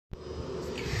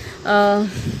Uh,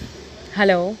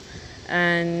 Hello,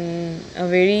 and a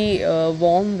very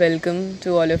warm welcome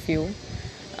to all of you.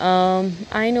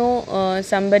 I know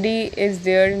somebody is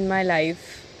there in my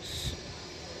life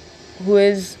who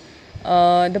is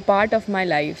the part of my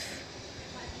life.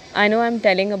 I know I'm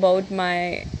telling about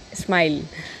my smile.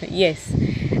 Yes.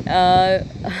 Uh,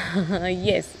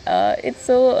 yes. It's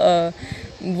so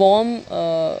warm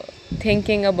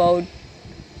thinking about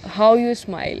how you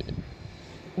smile,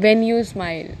 when you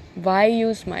smile, why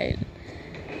you smile,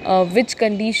 which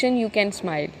condition you can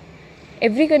smile.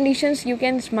 Every conditions you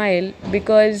can smile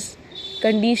because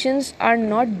conditions are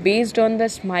not based on the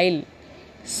smile.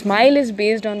 Smile is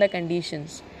based on the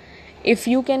conditions. If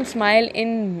you can smile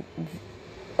in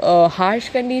harsh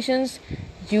conditions,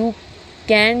 you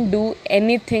can do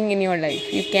anything in your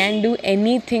life. You can do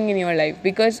anything in your life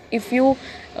because if you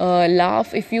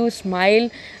laugh, if you smile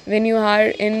when you are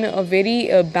in a very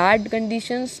bad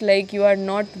conditions, like you are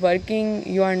not working,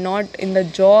 you are not in the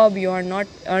job, you are not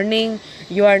earning,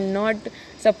 you are not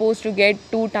supposed to get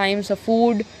 2 times of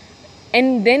food,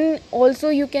 and then also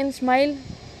you can smile.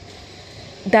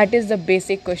 That is the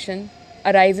basic question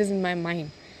arises in my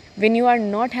mind. When you are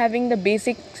not having the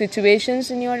basic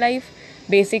situations in your life,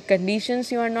 basic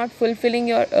conditions you are not fulfilling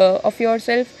your of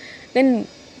yourself, then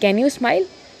can you smile?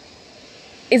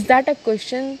 Is that a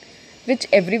question which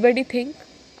everybody think?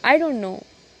 I don't know,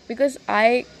 because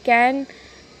I can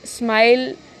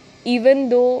smile even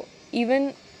though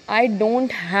even I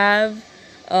don't have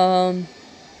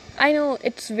I know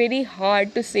it's very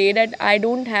hard to say that I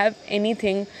don't have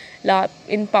anything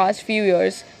in past few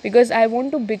years, because I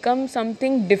want to become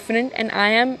something different, and I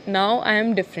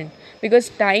am different because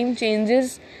time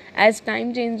changes, as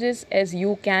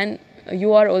you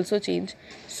are also change.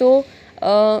 So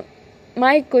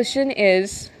my question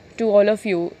is to all of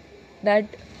you that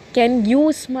can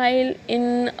you smile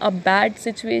in a bad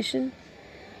situation?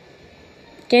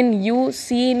 Can you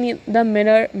see in the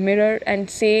mirror and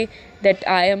say that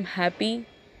I am happy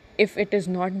if it is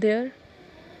not there?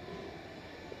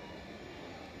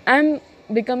 I'm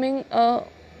becoming a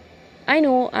I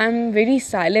know I'm very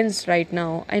silenced right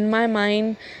now. In my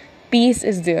mind, peace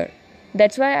is there.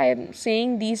 That's why I am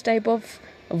saying these type of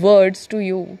words to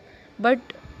you. But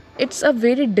it's a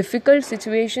very difficult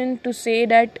situation to say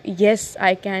that yes,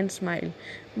 I can smile.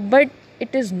 But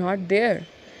it is not there.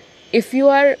 If you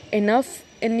are enough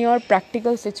in your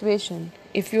practical situation,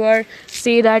 if you are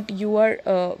say that you are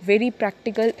very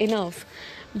practical enough,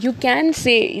 you can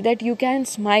say that you can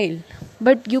smile,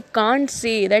 but you can't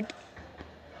say that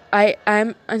I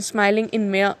am smiling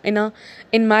in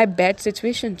my bad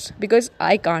situations, because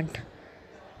I can't.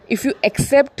 If you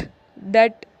accept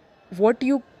that what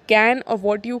you can or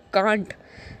what you can't,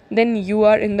 then you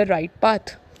are in the right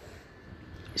path.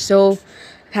 So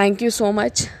thank you so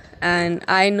much, and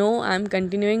I know I'm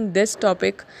continuing this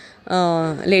topic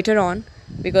later on,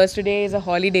 because today is a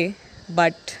holiday,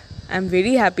 but I'm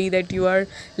very happy that you are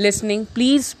listening.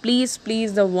 Please, please,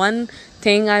 please, the one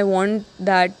thing I want,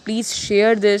 that please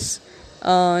share this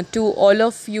to all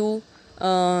of you,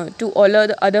 to all of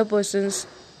the other persons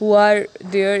who are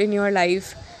there in your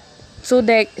life, so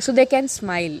they can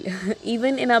smile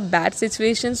even in a bad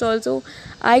situations also.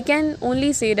 I can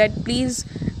only say that please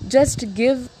just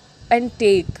give and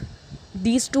take.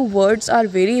 These two words are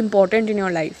very important in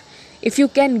your life. If you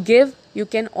can give, you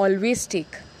can always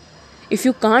take. If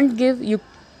you can't give, you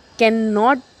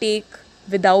cannot take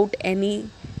without any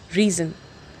reason.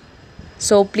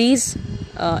 So please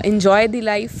enjoy the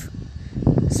life.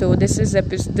 So this is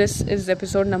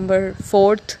episode number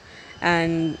 4th,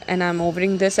 and I'm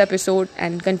overing this episode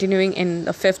and continuing in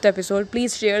the 5th episode.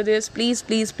 Please share this, please,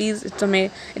 please, please.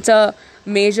 It's a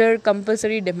major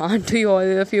compulsory demand to you, all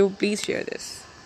of you. Please share this.